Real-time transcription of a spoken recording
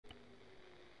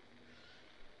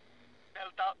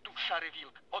Szary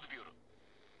Wilk, odbiór.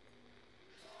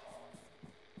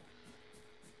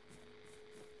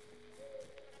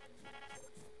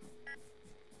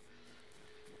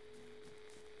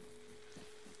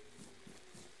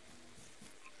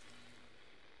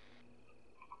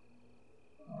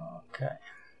 Okay.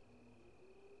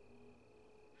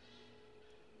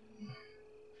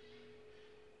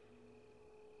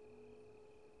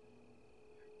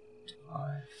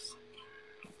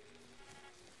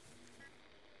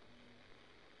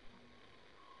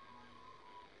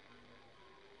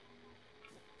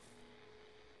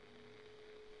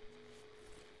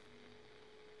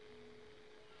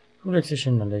 Du legst dich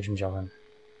hin, dann lege ich mich auch hin.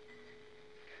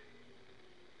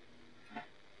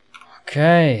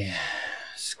 Okay.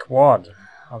 Squad.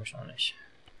 Habe ich noch nicht.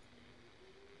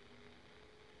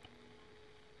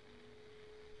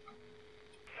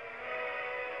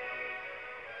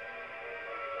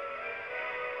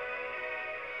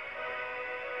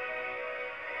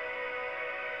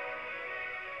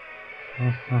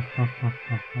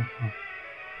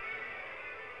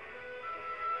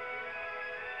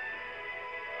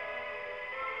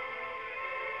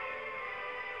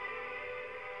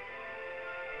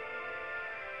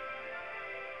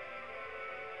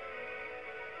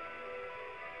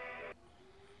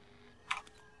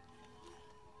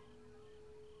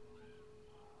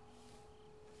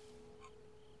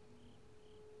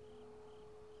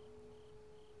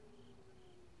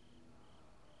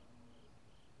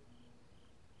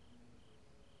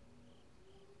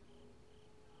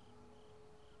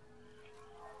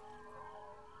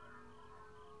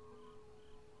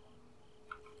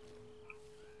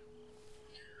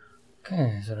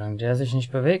 Okay, solange der sich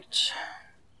nicht bewegt.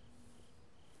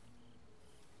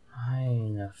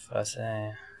 Meine Fresse,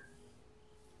 ey.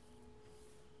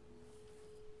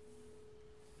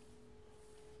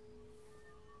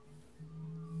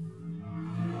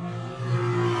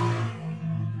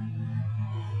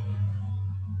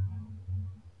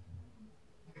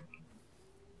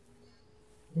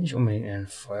 Nicht unbedingt in ein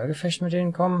Feuergefecht mit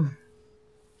denen kommen.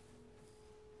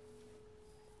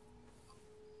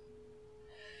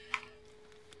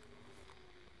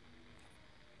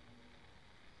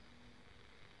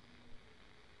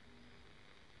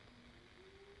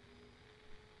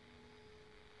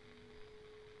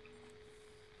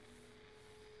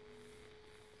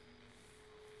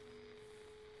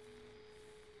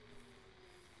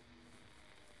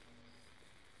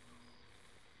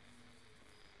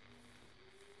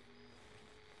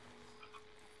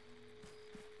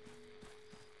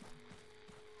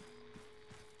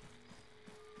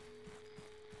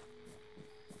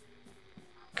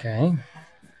 Okay.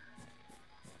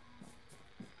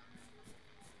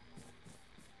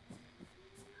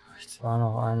 Rechts war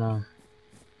noch einer.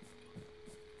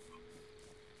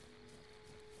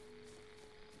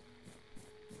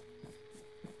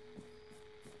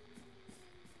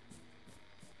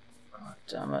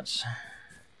 Goddammit.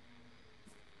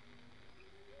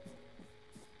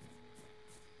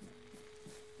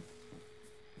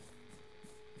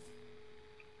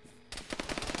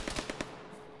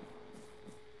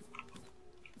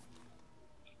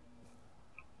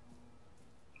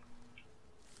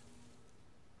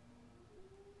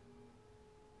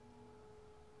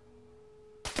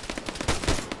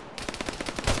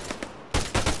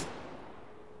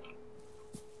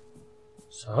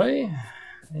 Sorry.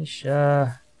 Ich,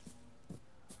 mal,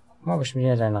 ob ich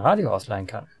mir dein Radio ausleihen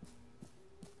kann.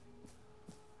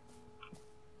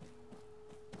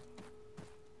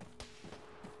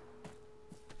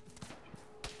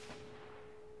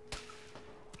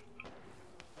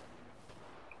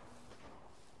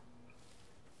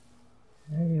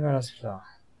 Irgendwie war das klar.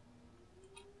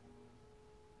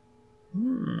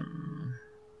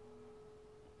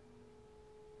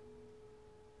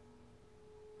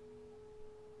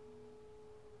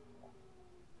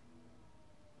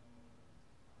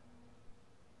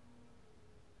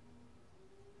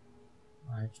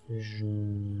 Night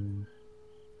Vision.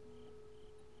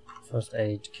 First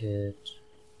Aid Kit.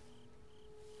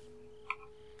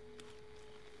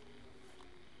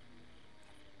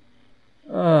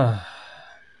 Ah.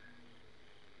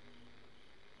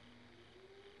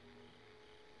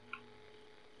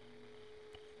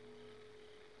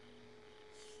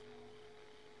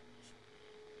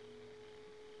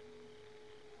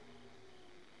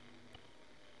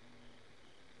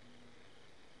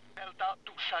 Delta,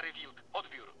 tu Szary Wilk,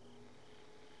 odbiór.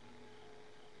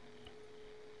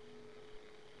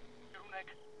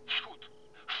 Kierunek wschód.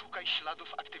 Szukaj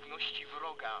śladów aktywności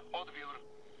wroga. Odbiór.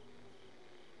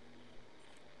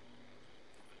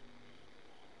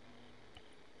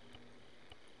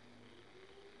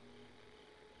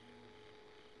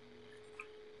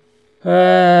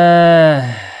 Äh.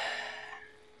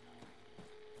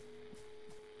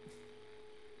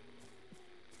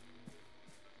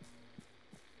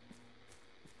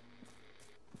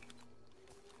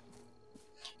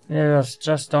 Yeah,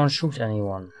 just don't shoot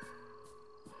anyone.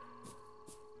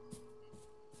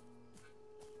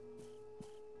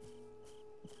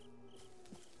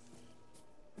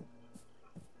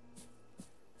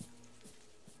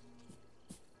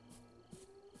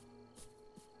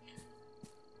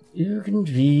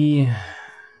 Irgendwie.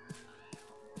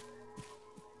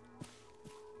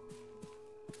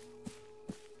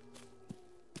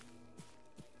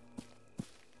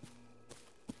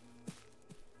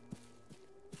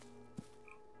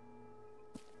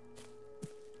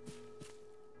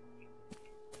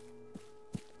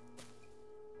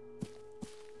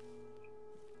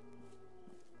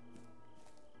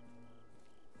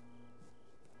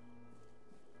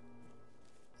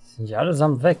 Sind die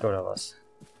allesamt weg, oder was?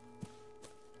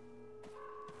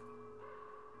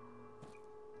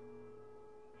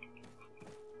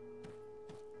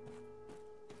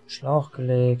 Schlauch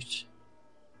gelegt.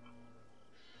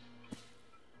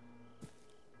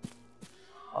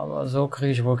 Aber so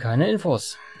kriege ich wohl keine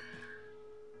Infos.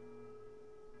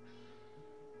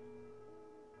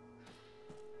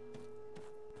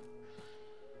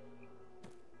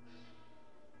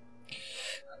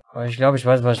 Aber ich glaube, ich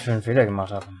weiß, was ich für einen Fehler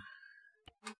gemacht habe.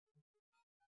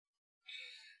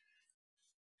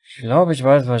 Ich glaube, ich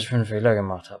weiß, was ich für einen Fehler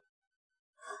gemacht habe.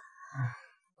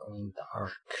 Going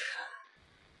dark.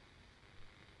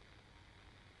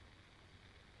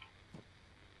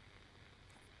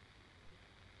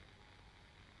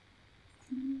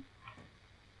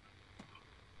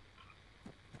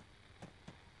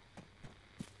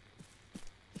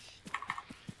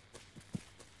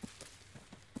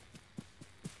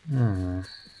 Hm.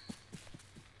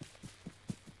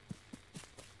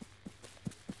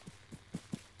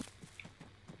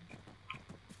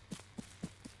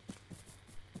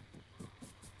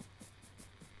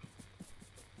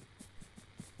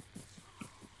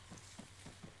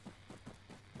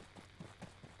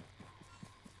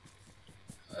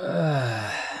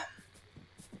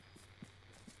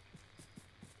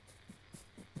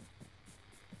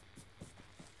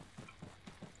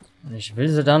 Und ich will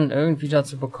sie dann irgendwie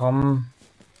dazu bekommen,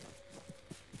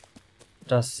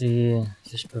 dass sie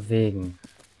sich bewegen.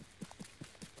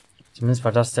 Zumindest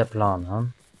war das der Plan,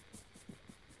 ne?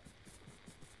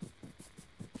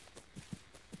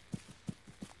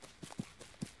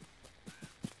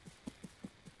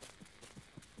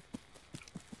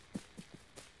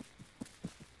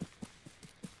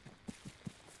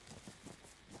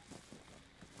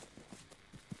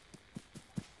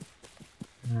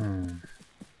 Hm.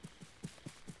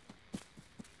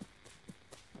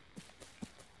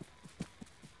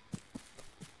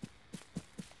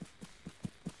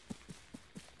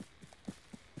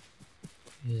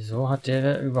 Wieso hat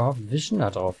der überhaupt Vision da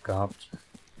drauf gehabt?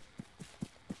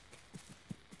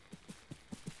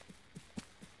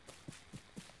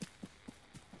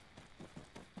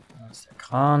 Da ist der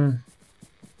Kran.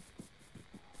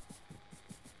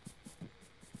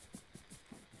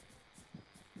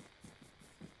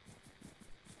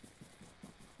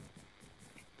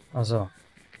 Also.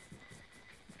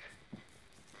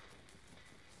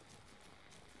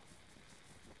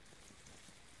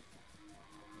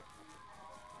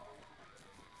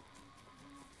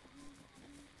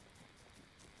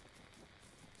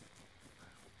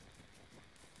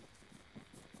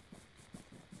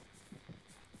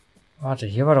 Warte,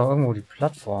 hier war doch irgendwo die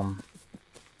Plattform.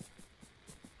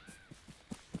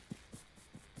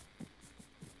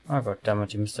 Ah Gott,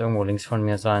 damit, die müsste irgendwo links von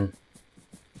mir sein.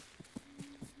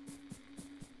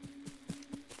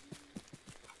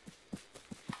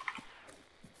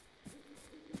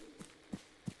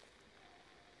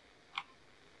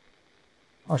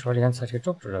 Oh, ich war die ganze Zeit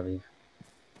geduckt, oder wie?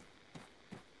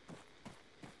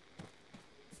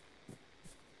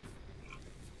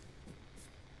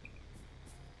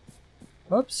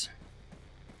 Ups.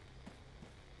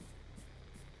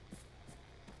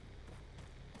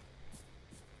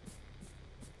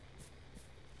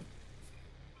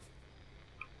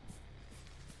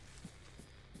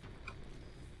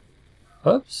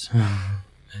 Ups.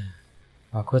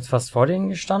 War kurz fast vor denen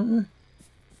gestanden.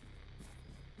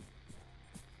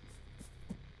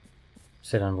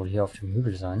 Muss ja dann wohl hier auf dem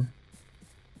Hügel sein.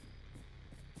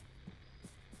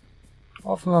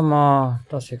 Hoffen wir mal,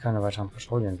 dass hier keine weiteren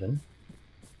Patrouillen sind.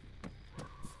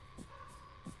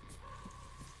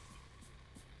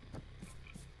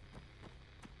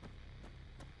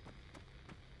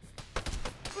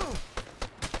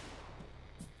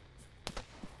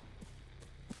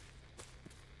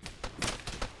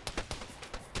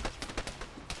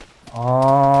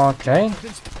 Okay.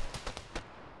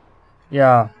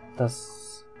 Ja,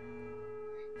 das...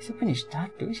 Wieso bin ich da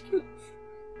durchgelaufen?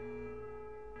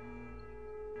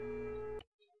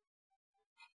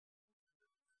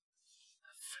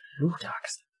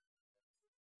 Blutaxt.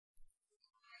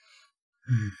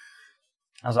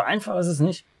 Also einfach ist es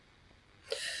nicht.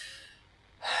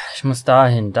 Ich muss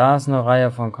dahin. Da ist eine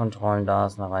Reihe von Kontrollen. Da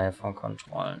ist eine Reihe von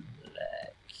Kontrollen.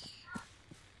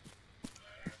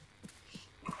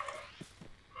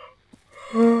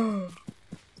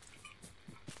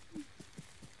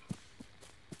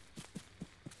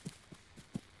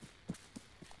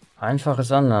 Einfach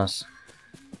ist anders.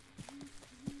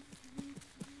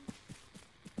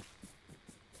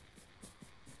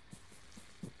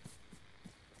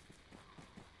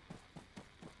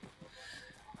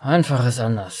 Einfach ist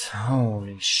anders.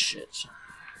 Holy shit.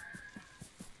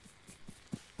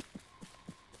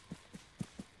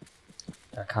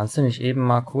 Da kannst du nicht eben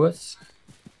mal kurz.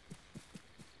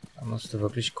 Da musst du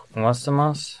wirklich gucken, was du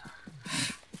machst.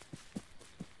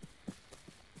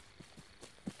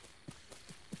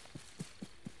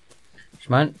 Ich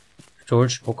meine,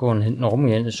 Stuhlspucke und hinten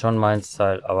rumgehen ist schon mein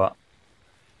Style, aber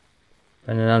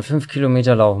wenn du dann 5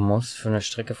 Kilometer laufen musst für eine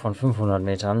Strecke von 500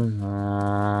 Metern,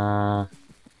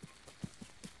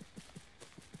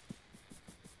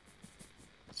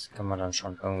 das kann man dann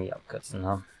schon irgendwie abkürzen,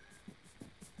 ne?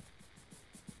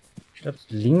 Ich glaube,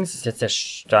 links ist jetzt der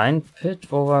Steinpit,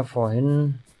 wo wir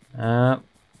vorhin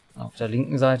auf der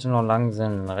linken Seite noch lang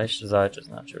sind. Die rechte Seite ist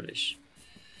natürlich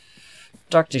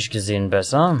taktisch gesehen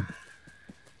besser.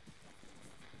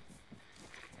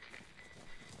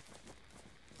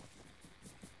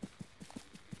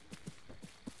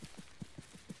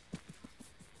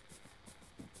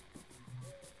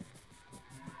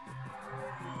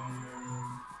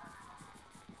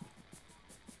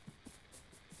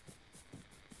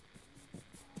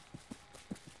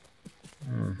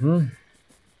 Mhm.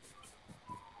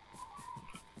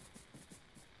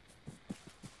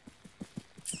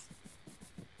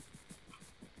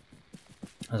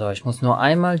 Also ich muss nur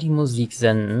einmal die Musik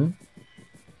senden.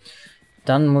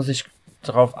 Dann muss ich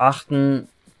darauf achten,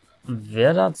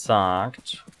 wer das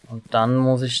sagt. Und dann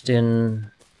muss ich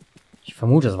den... Ich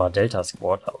vermute, es war Delta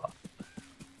Squad, aber...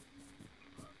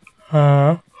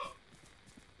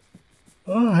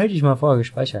 Oh, hätte ich mal vorher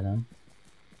gespeichert, ne?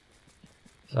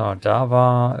 So, da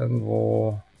war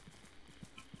irgendwo...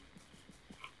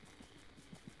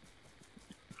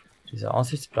 diese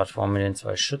Aussichtsplattform mit den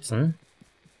 2 Schützen.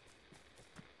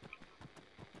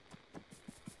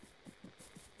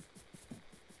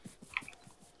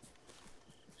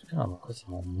 Ich kann auch mal kurz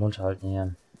mal den Mund halten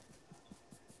hier.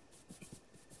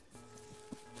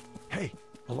 Hey,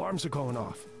 alarms are going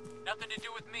off. Nothing to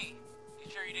do with me.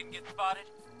 You sure you didn't get spotted?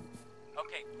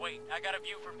 Okay, wait, I got a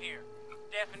view from here.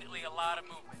 Definitely a lot of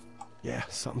movement. Yeah,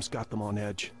 something's got them on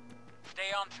edge.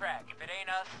 Stay on track. If it ain't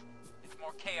us, it's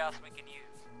more chaos we can use.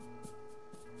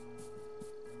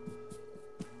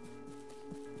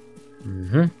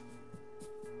 Mhm.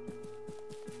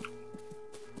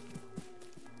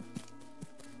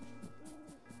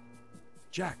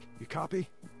 Jack, you copy?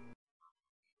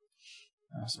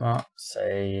 Erstmal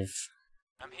save.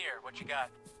 I'm here. What you got?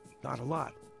 Not a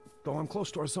lot, though I'm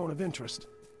close to our zone of interest.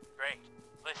 Great.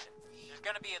 Listen, there's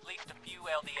gonna be at least a few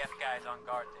LDF guys on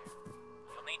guard there.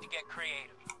 You'll need to get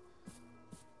creative.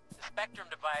 The Spectrum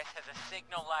device has a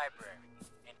signal library,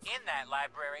 and in that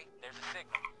library, there's a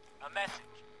signal. A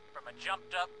message from a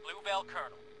jumped-up Bluebell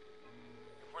colonel.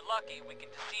 If we're lucky, we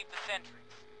can deceive the sentries.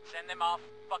 Send them off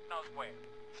fuck knows where.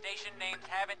 Station names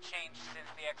haven't changed since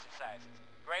the exercises.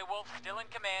 Grey Wolf's still in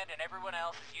command and everyone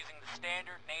else is using the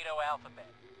standard NATO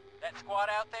alphabet. That squad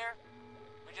out there?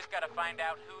 We just gotta find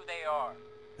out who they are.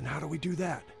 And how do we do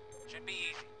that? Should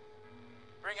be easy.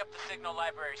 Bring up the signal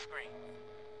library screen.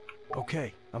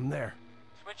 Okay, I'm there.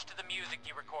 Switch to the music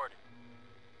you recorded.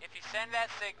 If you send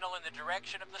that signal in the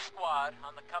direction of the squad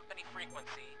on the company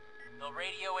frequency, they'll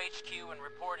radio HQ and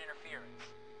report interference.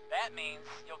 That means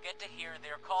you'll get to hear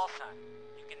their call sign.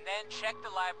 You can then check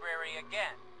the library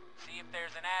again, see if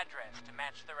there's an address to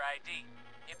match their ID.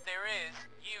 If there is,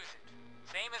 use it.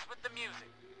 Same as with the music.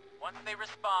 Once they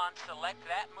respond, select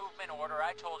that movement order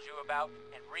I told you about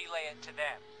and relay it to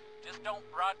them. Just don't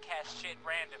broadcast shit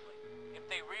randomly. If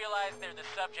they realize they're the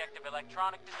subject of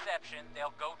electronic deception,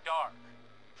 they'll go dark.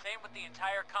 Same with the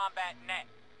entire combat net.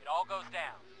 It all goes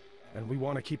down. And we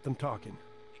want to keep them talking.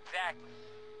 Exactly.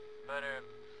 But,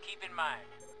 keep in mind,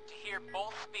 to hear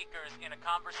both speakers in a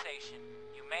conversation,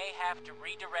 you may have to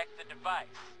redirect the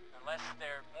device, unless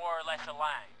they're more or less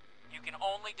aligned. You can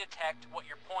only detect what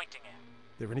you're pointing at.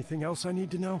 There anything else I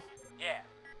need to know? Yeah,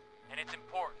 and it's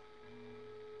important.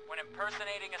 when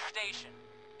impersonating a station,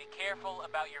 be careful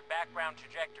about your background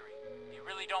trajectory. You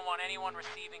really don't want anyone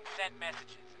receiving sent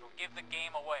messages. It'll give the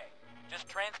game away. Just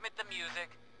transmit the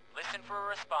music, listen for a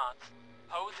response,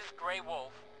 pose as Grey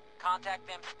Wolf, contact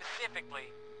them specifically,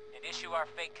 and issue our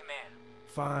fake command.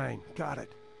 Fine, got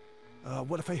it.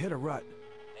 What if I hit a rut?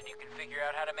 Then you can figure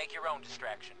out how to make your own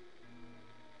distraction.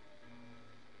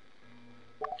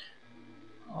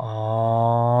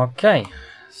 Okay,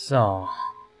 so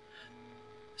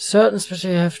certain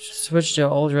especially have to switch their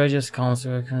old radios comms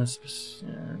to a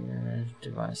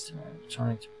device to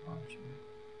electronic device.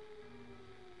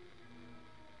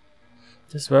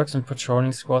 This works in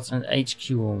patrolling squads and HQ.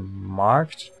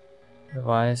 Marked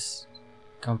device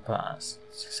compass.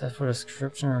 Successful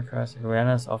description requires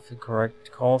awareness of the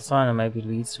correct call sign and maybe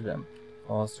leads to the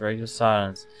imposed radio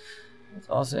silence. It's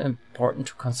also important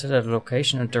to consider the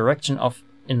location and direction of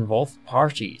involved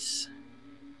parties.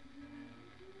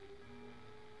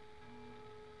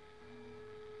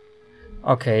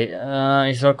 Okay,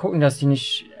 ich soll gucken, dass die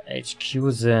nicht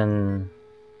HQ sind.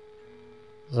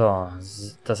 So,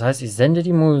 das heißt, ich sende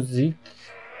die Musik.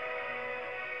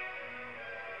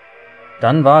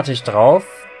 Dann warte ich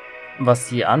drauf, was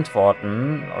sie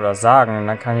antworten oder sagen.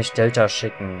 Dann kann ich Delta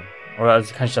schicken. Oder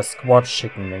also kann ich das Squad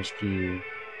schicken, wenn ich die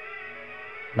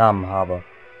Namen habe.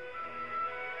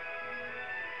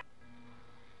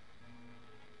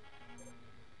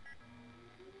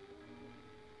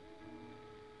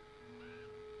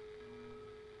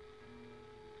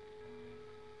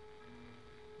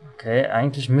 Okay,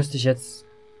 eigentlich müsste ich jetzt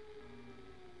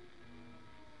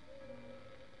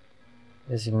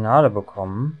Signale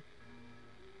bekommen.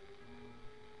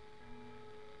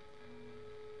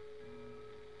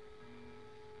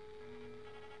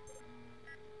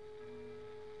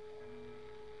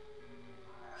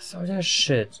 Was soll der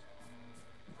Shit?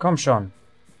 Komm schon.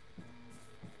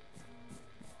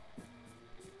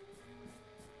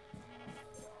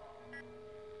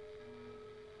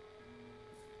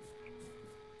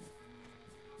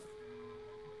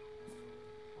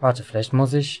 Warte, vielleicht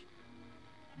muss ich,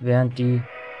 während die...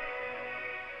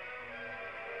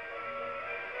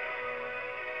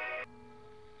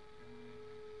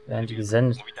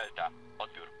 gesendet...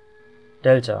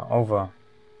 Delta, over.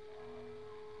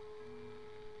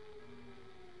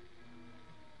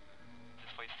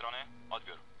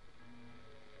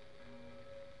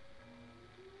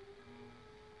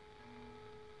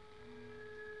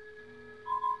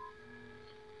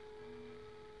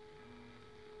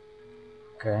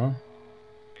 Okay.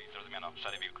 Zrozumiano.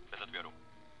 Szary wilk. Bez odbioru.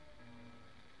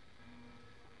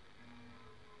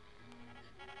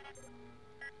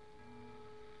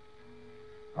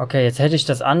 Okay, jetzt hätte ich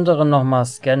das andere nochmal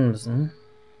scannen müssen.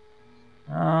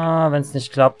 Ah, wenn es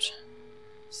nicht klappt.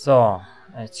 So,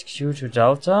 HQ to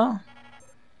Delta.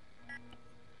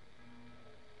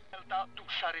 Delta, tu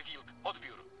szary wilk.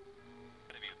 Odbiór.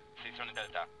 Szary wilk. Z tej strony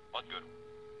Delta. Odbiór.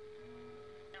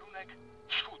 Kierunek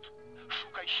wschód.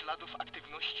 Szukaj śladów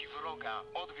aktywności wroga.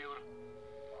 Odbiór.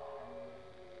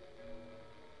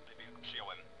 Szary wilk.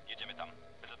 Przyjąłem. Jedziemy tam.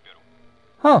 Bez odbioru.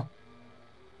 Ha!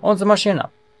 Unsere Maschine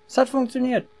ab. Es hat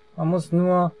funktioniert. Man muss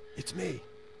nur It's me.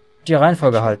 die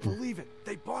Reihenfolge Can't halten. believe it.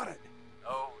 They bought it.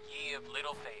 Oh, ye of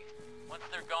little faith. Once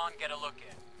they're gone, get a look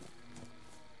at.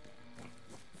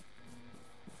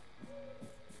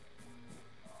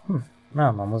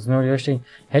 Na, man muss nur die richtigen...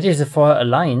 Hätte ich sie vorher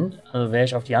aligned, also wäre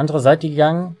ich auf die andere Seite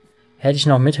gegangen, hätte ich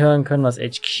noch mithören können, was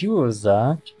HQ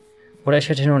sagt. Oder ich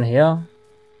hätte hin und her...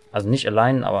 Also nicht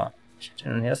allein, aber ich hätte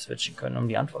hin und her switchen können, um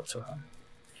die Antwort zu hören.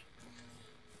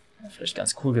 Wäre vielleicht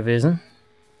ganz cool gewesen.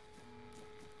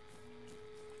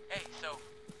 Hey, so,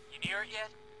 you near it yet?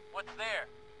 What's there?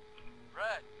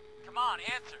 Rudd, come on,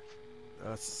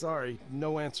 answers. Sorry,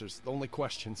 no answers. Only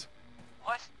questions.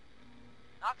 What?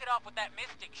 Knock it off with that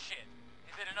mystic shit.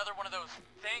 Is it another one of those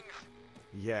things?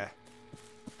 Yeah.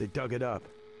 They dug it up.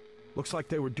 Looks like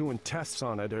they were doing tests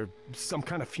on it or some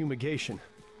kind of fumigation.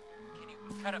 Can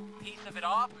you cut a piece of it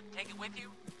off and take it with you?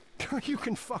 You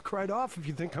can fuck right off if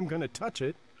you think I'm gonna touch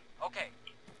it. Okay.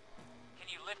 Can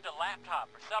you lift a laptop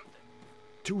or something?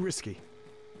 Too risky.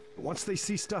 Once they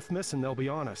see stuff missing, they'll be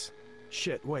on us.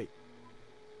 Shit, wait.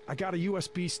 I got a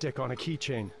USB stick on a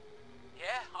keychain.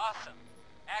 Yeah, awesome.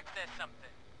 Access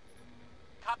something.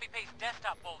 Copy-paste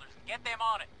desktop folders and get them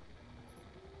on it.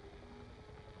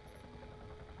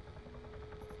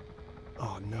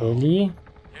 Oh no. Ellie?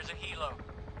 There's a helo.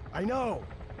 I know!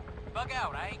 Bug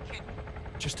out, I ain't kidding.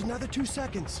 Just another 2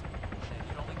 seconds. Said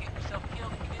you'd only get yourself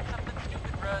killed if you did something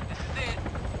stupid, Rudd. This is it.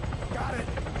 Got it!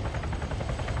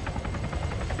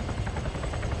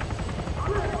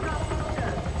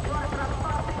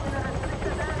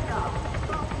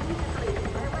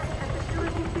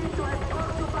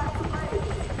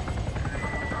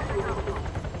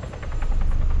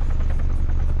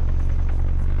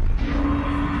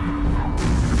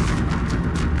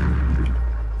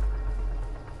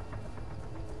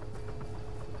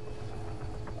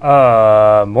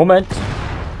 Moment.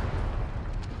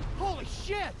 Holy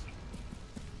shit!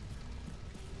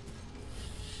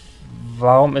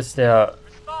 Warum ist der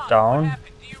Respond. What down?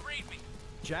 happened? Do you read me?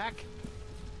 Jack,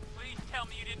 Please tell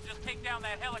me you didn't just take down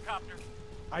that helicopter.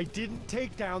 I didn't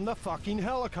take down the fucking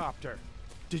helicopter.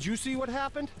 Did you see what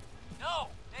happened? No,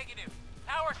 negative.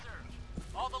 Power surge.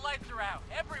 All the lights are out,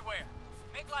 everywhere.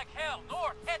 Make like hell.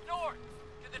 North, head north.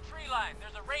 To the tree line.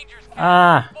 There's a ranger's camp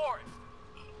Ah. in the forest.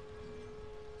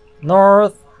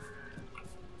 North.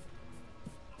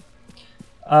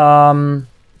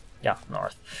 Yeah,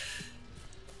 north.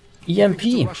 Think it's EMP.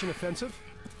 a Russian offensive?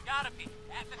 Gotta be.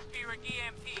 Atmospheric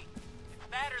EMP. It's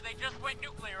that or they just went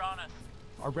nuclear on us.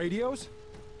 Our radios?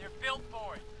 They're built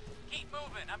for it. Keep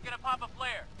moving. I'm gonna pop a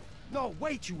flare. No,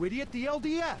 wait, you idiot. The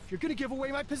LDF. You're gonna give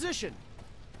away my position.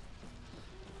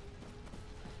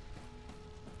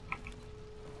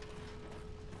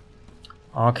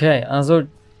 Okay, also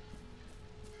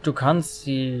du kannst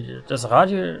das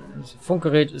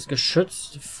Funkgerät ist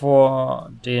geschützt vor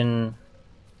den...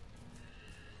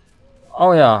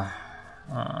 Oh ja,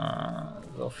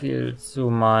 so viel zu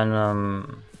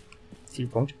meinem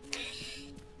Zielpunkt.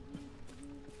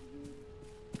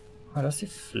 War das die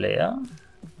Flare?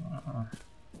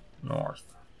 North.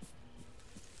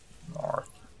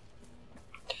 North.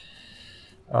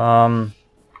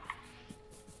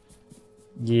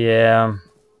 Yeah.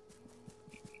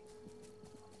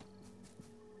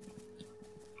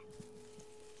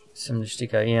 Ziemlich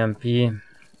dicker EMP.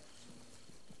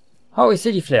 Oh, ich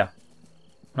sehe die Flare.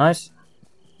 Nice.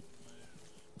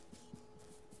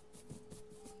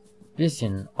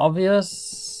 Bisschen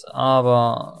obvious,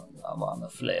 aber da war eine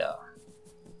Flare.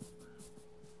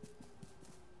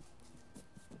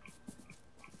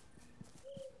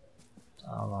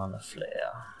 Da war eine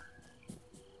Flare.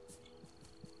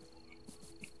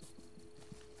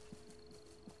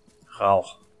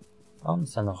 Rauch. Warum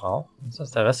ist da noch Rauch? Ist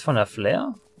das der Rest von der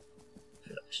Flare?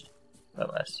 Vielleicht. Wer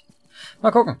weiß.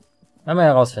 Mal gucken. Werden wir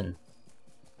herausfinden.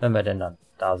 Wenn wir denn dann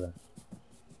da sind.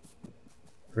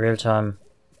 Realtime.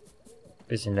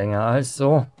 Bisschen länger als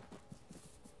so.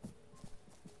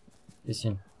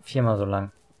 Bisschen. 4-mal so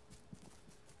lang.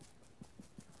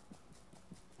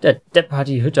 Der Depp hat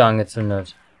die Hütte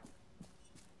angezündet.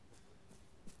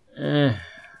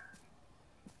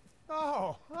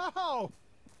 Oh, oh!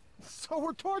 So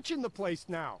we're torching the place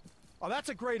now. Oh, that's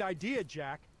a great idea,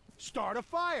 Jack. Start a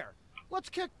fire. Let's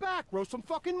kick back, roast some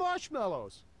fucking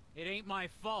marshmallows. It ain't my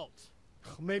fault.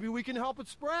 Maybe we can help it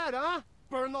spread, huh?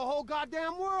 Burn the whole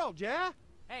goddamn world, yeah?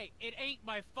 Hey, it ain't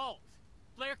my fault.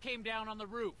 Flare came down on the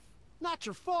roof. Not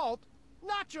your fault.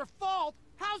 Not your fault?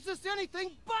 How's this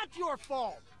anything but your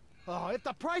fault? Oh, if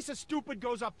the price of stupid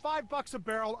goes up $5 a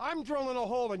barrel, I'm drilling a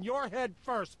hole in your head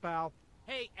first, pal.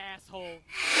 Hey, asshole. You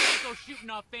go shooting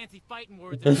off fancy fighting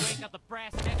words if you ain't got the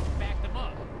brass necks to back them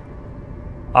up.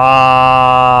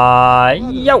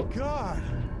 Yo! Oh, God.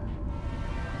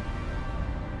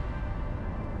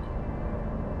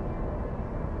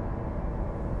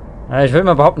 Ja, ich will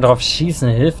mal behaupten, drauf schießen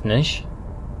hilft nicht.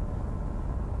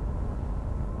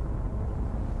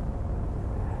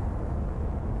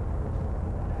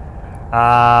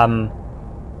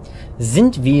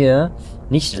 Sind wir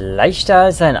nicht leichter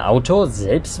als ein Auto,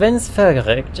 selbst wenn es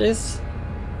verreckt ist?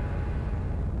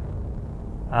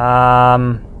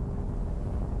 Naja,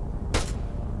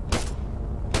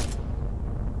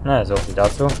 so viel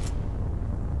dazu.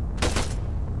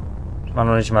 Ich mach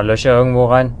noch nicht mal Löcher irgendwo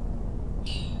rein.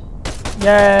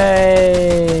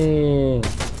 Yay!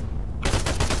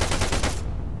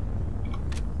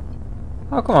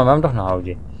 Ah, guck mal, wir haben doch eine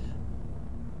Audi.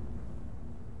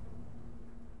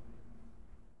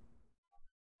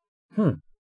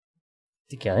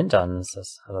 Dicker Hintern ist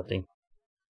das Ding.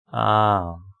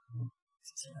 Ah.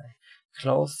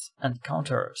 Close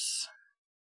Encounters.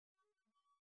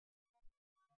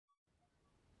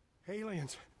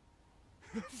 Aliens.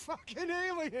 Fucking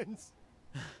aliens!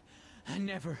 I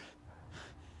never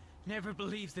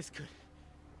believed this could...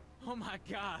 Oh my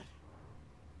god.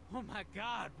 Oh my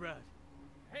god, bruh.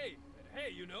 Hey,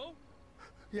 you know?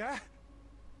 Yeah?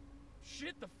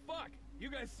 Shit, the fuck? You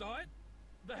guys saw it?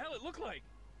 The hell it looked like?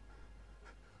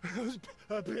 It was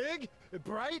big?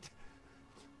 Bright?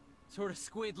 Sort of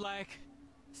squid-like,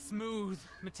 smooth,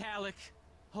 metallic.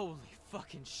 Holy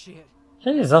fucking shit. Ich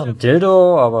hätte gesagt ein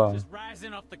Dildo, aber... Just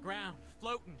rising off the ground,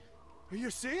 floating.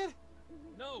 You see it?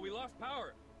 No, we lost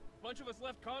power. Bunch of us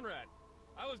left Conrad.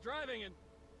 I was driving and...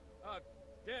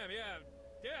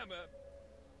 Damn,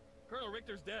 Colonel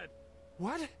Richter's dead.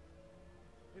 What?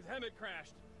 His Hemet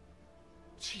crashed.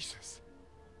 Jesus.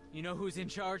 You know who's in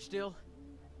charge still?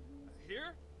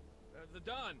 Here? The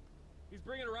Don. He's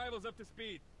bringing arrivals up to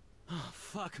speed. Oh,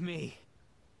 fuck me.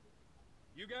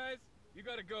 You guys, you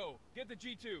gotta go. Get the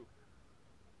G2.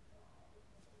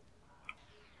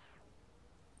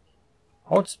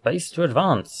 Hold space to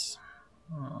advance.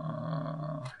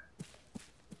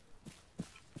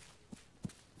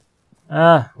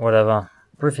 Whatever.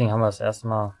 Briefing haben wir das erste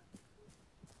Mal.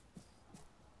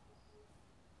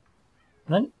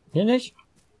 Nein, hier nicht?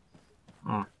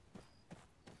 Hm.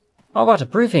 Oh, warte,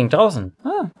 Briefing draußen.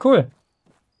 Cool.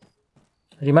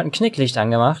 Hat jemand ein Knicklicht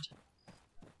angemacht?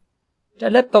 Der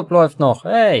Laptop läuft noch,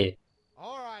 hey!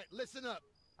 Alright, listen up.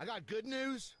 I got good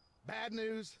news, bad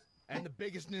news, and the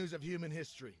biggest news of human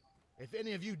history. If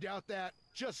any of you doubt that,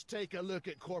 just take a look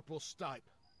at Corporal Stipe.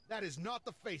 That is not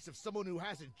the face of someone who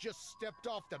hasn't just stepped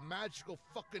off the magical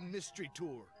fucking mystery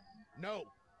tour. No.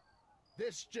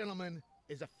 This gentleman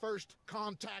is a first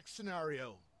contact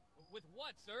scenario. With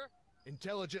what, sir?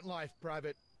 Intelligent life,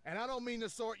 Private. And I don't mean the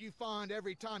sort you find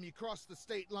every time you cross the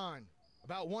state line.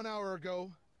 About 1 hour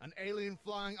ago, an alien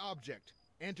flying object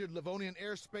entered Livonian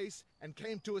airspace and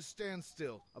came to a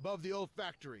standstill above the old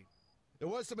factory. There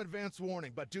was some advance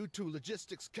warning, but due to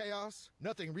logistics chaos,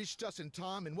 nothing reached us in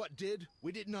time, and what did,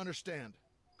 we didn't understand.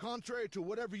 Contrary to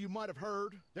whatever you might have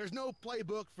heard, there's no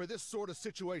playbook for this sort of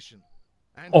situation.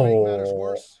 And to make matters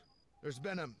worse, there's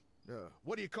been a,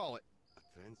 what do you call it?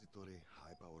 A transitory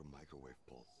high-power microwave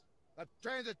pulse. A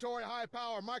transitory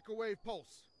high-power microwave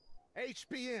pulse.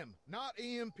 HPM, not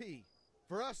EMP.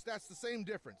 For us, that's the same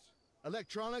difference.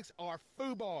 Electronics are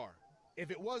FUBAR. If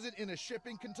it wasn't in a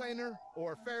shipping container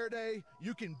or a Faraday,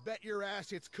 you can bet your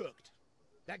ass it's cooked.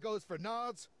 That goes for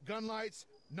nods, gun lights,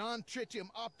 non-tritium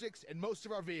optics, and most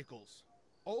of our vehicles.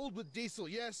 Old with diesel,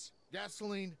 yes.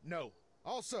 Gasoline, no.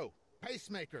 Also,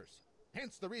 pacemakers.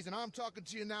 Hence the reason I'm talking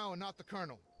to you now and not the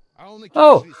Colonel. Our only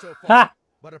casualty so far,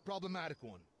 but a problematic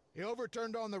one. He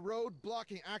overturned on the road,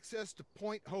 blocking access to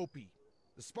Point Hopi.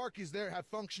 The Sparkies there have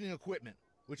functioning equipment,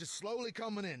 which is slowly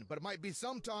coming in, but it might be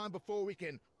some time before we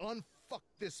can unfuck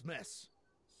this mess.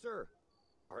 Sir,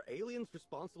 are aliens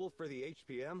responsible for the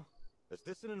HPM? Is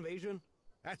this an invasion?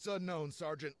 That's unknown,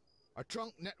 Sergeant. Our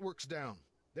trunk network's down.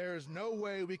 There is no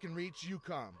way we can reach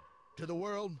UCOM. To the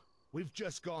world, we've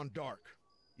just gone dark.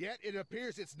 Yet it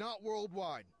appears it's not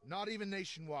worldwide, not even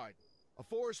nationwide. A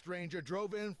forest ranger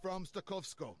drove in from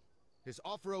Stakhovsko. His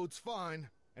off-road's fine,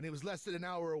 and he was less than an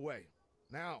hour away.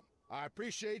 Now, I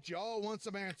appreciate you all want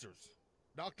some answers.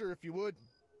 Doctor, if you would.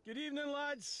 Good evening,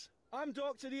 lads. I'm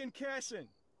Dr. Ian Kesson,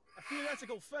 a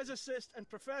theoretical physicist and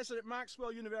professor at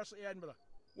Maxwell University, Edinburgh.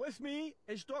 With me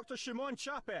is Dr. Shimon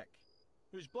Chapek,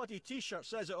 whose bloody t-shirt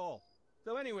says it all.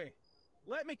 So anyway,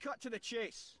 let me cut to the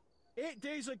chase. 8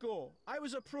 days ago, I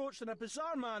was approached in a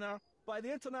bizarre manner by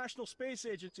the International Space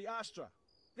Agency, Astra.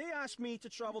 They asked me to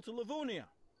travel to Livonia.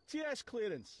 TS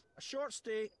clearance, a short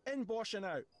stay, in Bosch and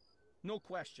out. No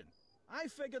question. I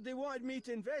figured they wanted me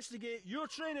to investigate your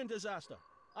training disaster.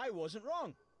 I wasn't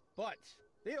wrong. But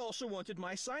they also wanted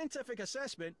my scientific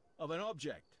assessment of an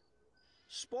object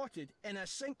spotted in a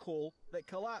sinkhole that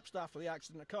collapsed after the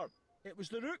accident occurred. It was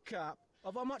the root cap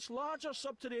of a much larger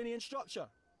subterranean structure.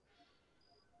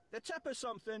 The tip of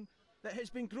something that has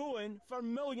been growing for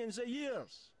millions of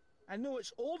years. And though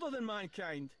it's older than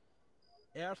mankind,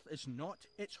 Earth is not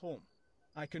its home.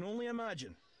 I can only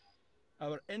imagine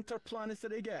our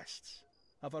interplanetary guests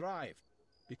have arrived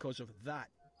because of that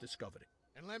discovery.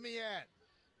 And let me add,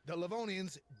 the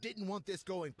Livonians didn't want this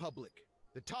going public.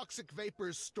 The toxic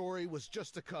vapors story was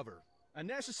just a cover. A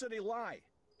necessary lie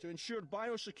to ensure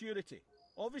biosecurity.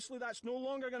 Obviously that's no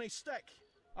longer going to stick.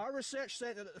 Our research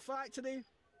centre at the factory,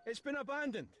 it's been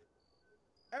abandoned.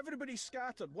 Everybody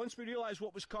scattered once we realised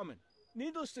what was coming.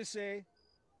 Needless to say,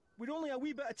 we'd only a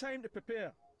wee bit of time to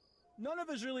prepare. None of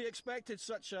us really expected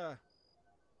such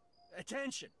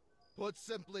attention. Put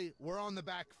simply, we're on the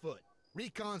back foot.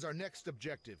 Recon's our next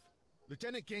objective.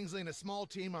 Lieutenant Kingsley and a small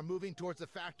team are moving towards the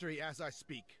factory as I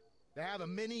speak. They have a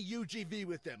mini UGV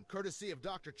with them, courtesy of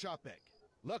Dr. Chapek.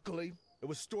 Luckily, it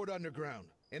was stored underground,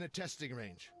 in a testing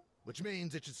range, which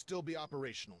means it should still be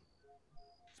operational.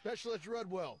 Specialist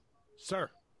Rudwell. Sir.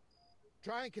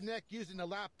 Try and connect using the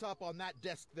laptop on that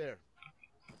desk there.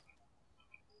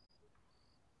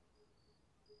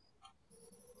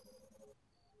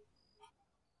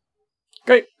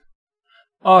 Okay.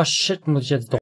 Oh shit, muss ich jetzt